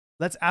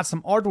let's add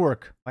some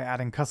artwork by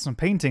adding custom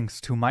paintings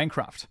to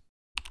Minecraft.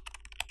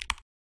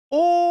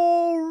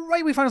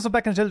 Alright, we find ourselves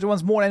back in Intelligent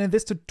once more, and in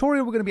this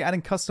tutorial we're going to be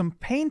adding custom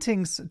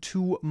paintings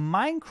to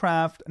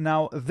Minecraft.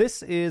 Now,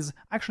 this is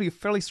actually a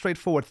fairly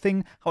straightforward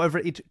thing, however,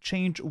 it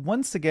changed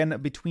once again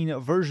between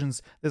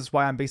versions. This is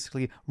why I'm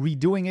basically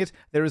redoing it.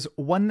 There is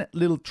one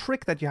little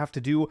trick that you have to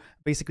do,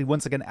 basically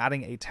once again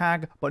adding a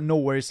tag, but no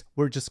worries,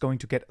 we're just going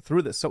to get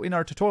through this. So in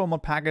our tutorial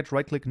mod package,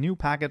 right-click New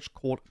Package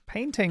called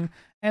Painting,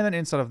 and then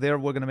inside of there,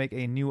 we're going to make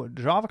a new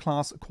Java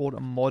class called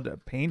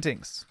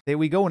ModPaintings. There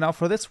we go. Now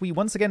for this, we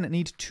once again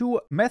need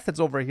two methods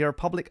over here.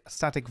 Public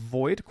static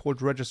void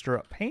called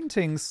register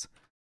paintings.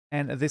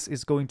 And this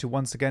is going to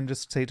once again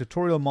just say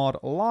tutorial mod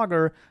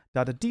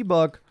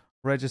logger.debug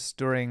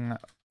registering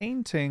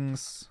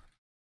paintings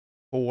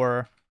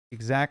for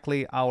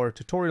exactly our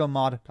tutorial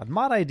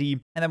mod.modID.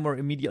 And then we're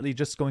immediately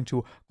just going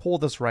to call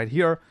this right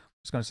here.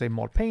 Just going to say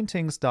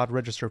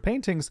ModPaintings.register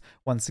paintings.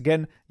 Once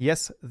again,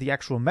 yes, the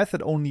actual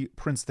method only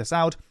prints this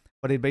out,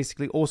 but it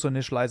basically also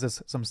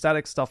initializes some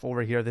static stuff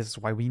over here. This is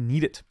why we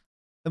need it.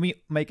 Then we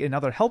make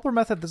another helper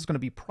method. This is going to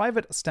be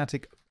private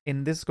static,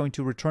 and this is going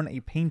to return a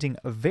painting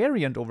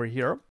variant over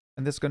here.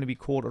 And this is going to be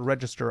called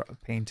register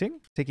painting,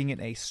 taking in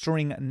a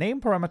string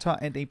name parameter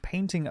and a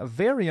painting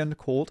variant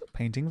called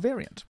painting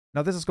variant.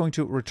 Now this is going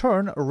to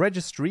return a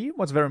registry.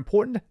 What's very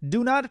important,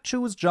 do not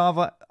choose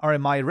Java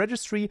RMI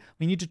registry.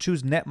 We need to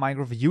choose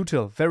NetMinecraft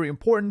util. Very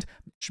important.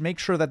 Make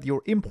sure that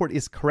your import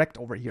is correct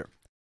over here.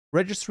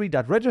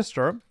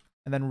 Registry.register,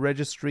 and then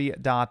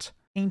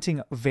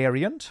registry.painting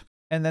variant,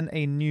 and then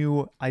a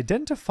new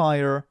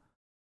identifier,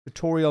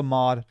 tutorial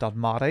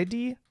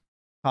mod.modID,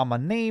 comma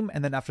name,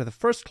 and then after the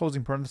first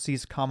closing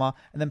parentheses, comma,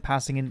 and then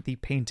passing in the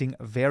painting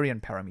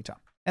variant parameter.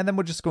 And then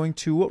we're just going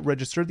to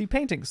register the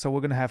painting. So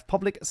we're going to have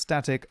public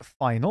static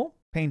final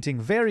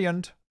painting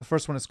variant. The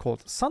first one is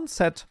called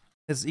sunset.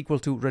 This is equal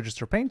to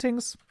register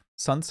paintings,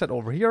 sunset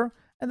over here,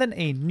 and then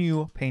a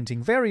new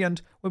painting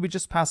variant where we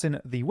just pass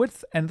in the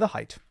width and the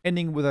height,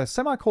 ending with a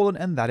semicolon,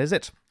 and that is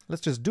it.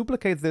 Let's just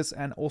duplicate this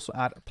and also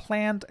add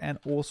planned and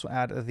also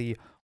add the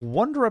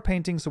Wanderer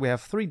painting. So we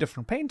have three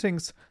different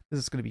paintings. This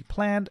is going to be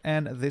planned,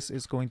 and this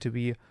is going to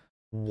be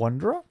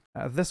Wanderer.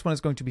 This one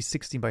is going to be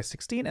 16 by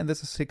 16, and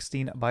this is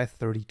 16 by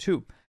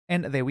 32.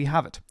 And there we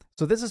have it.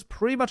 So this is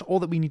pretty much all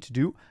that we need to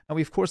do. And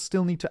we, of course,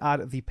 still need to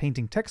add the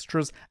painting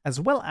textures as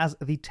well as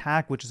the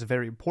tag, which is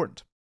very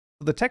important.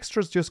 So the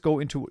textures just go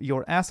into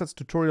your assets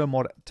tutorial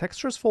mod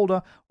textures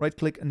folder,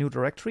 right-click new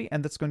directory,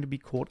 and that's going to be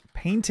called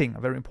painting.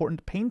 Very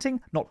important, painting,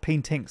 not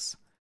paintings.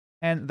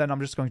 And then I'm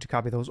just going to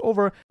copy those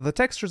over. The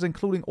textures,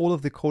 including all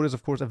of the code, is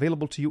of course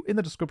available to you in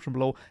the description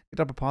below.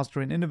 GitHub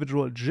repository and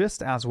individual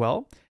gist as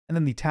well. And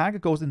then the tag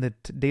goes in the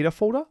data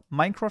folder,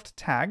 Minecraft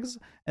tags.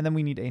 And then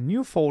we need a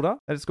new folder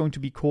that is going to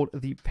be called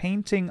the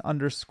painting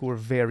underscore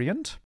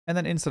variant. And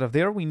then inside of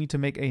there, we need to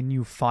make a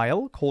new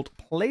file called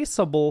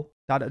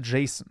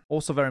placeable.json.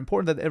 Also very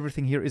important that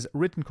everything here is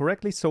written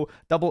correctly, so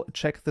double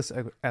check this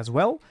as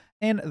well.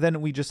 And then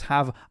we just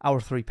have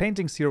our three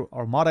paintings here,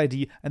 our mod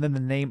ID, and then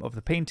the name of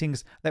the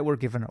paintings that were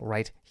given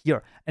right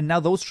here. And now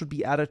those should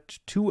be added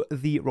to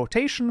the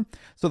rotation.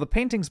 So the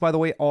paintings, by the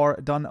way, are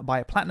done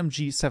by Platinum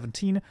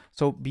G17.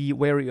 So be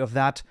wary of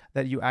that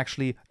you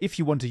actually, if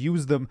you want to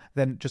use them,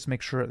 then just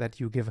make sure that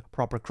you give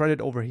proper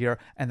credit over here,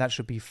 and that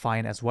should be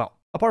fine as well.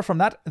 Apart from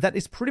that, that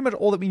is pretty much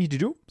all that we need to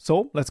do.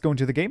 So let's go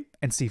into the game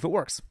and see if it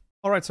works.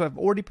 All right, so I've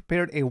already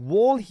prepared a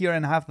wall here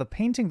and have the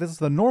painting. This is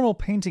the normal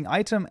painting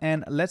item,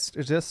 and let's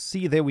just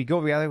see. There we go.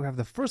 We have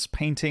the first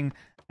painting,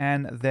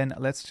 and then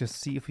let's just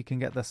see if we can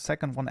get the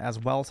second one as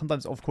well.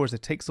 Sometimes, of course,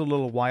 it takes a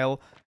little while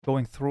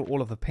going through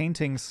all of the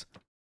paintings,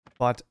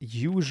 but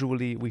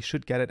usually we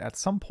should get it at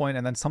some point,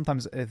 and then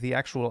sometimes the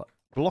actual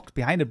block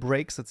behind it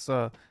breaks. It's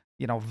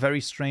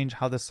very strange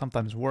how this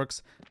sometimes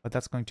works, but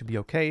that's going to be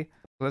okay.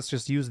 So let's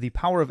just use the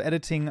power of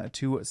editing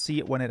to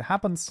see when it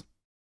happens.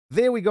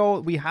 There we go,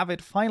 we have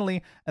it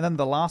finally, and then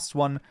the last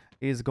one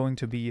is going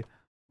to be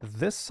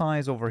this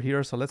size over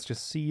here, so let's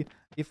just see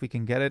if we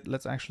can get it.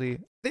 Let's actually,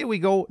 there we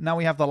go, now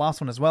we have the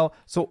last one as well,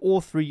 so all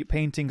three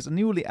paintings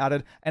newly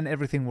added and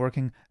everything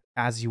working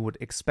as you would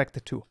expect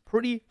it to.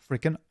 Pretty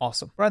freaking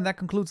awesome. Right, and that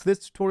concludes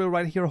this tutorial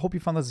right here. I hope you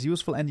found this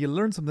useful and you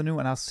learned something new,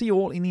 and I'll see you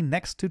all in the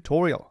next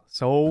tutorial.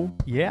 So,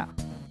 yeah.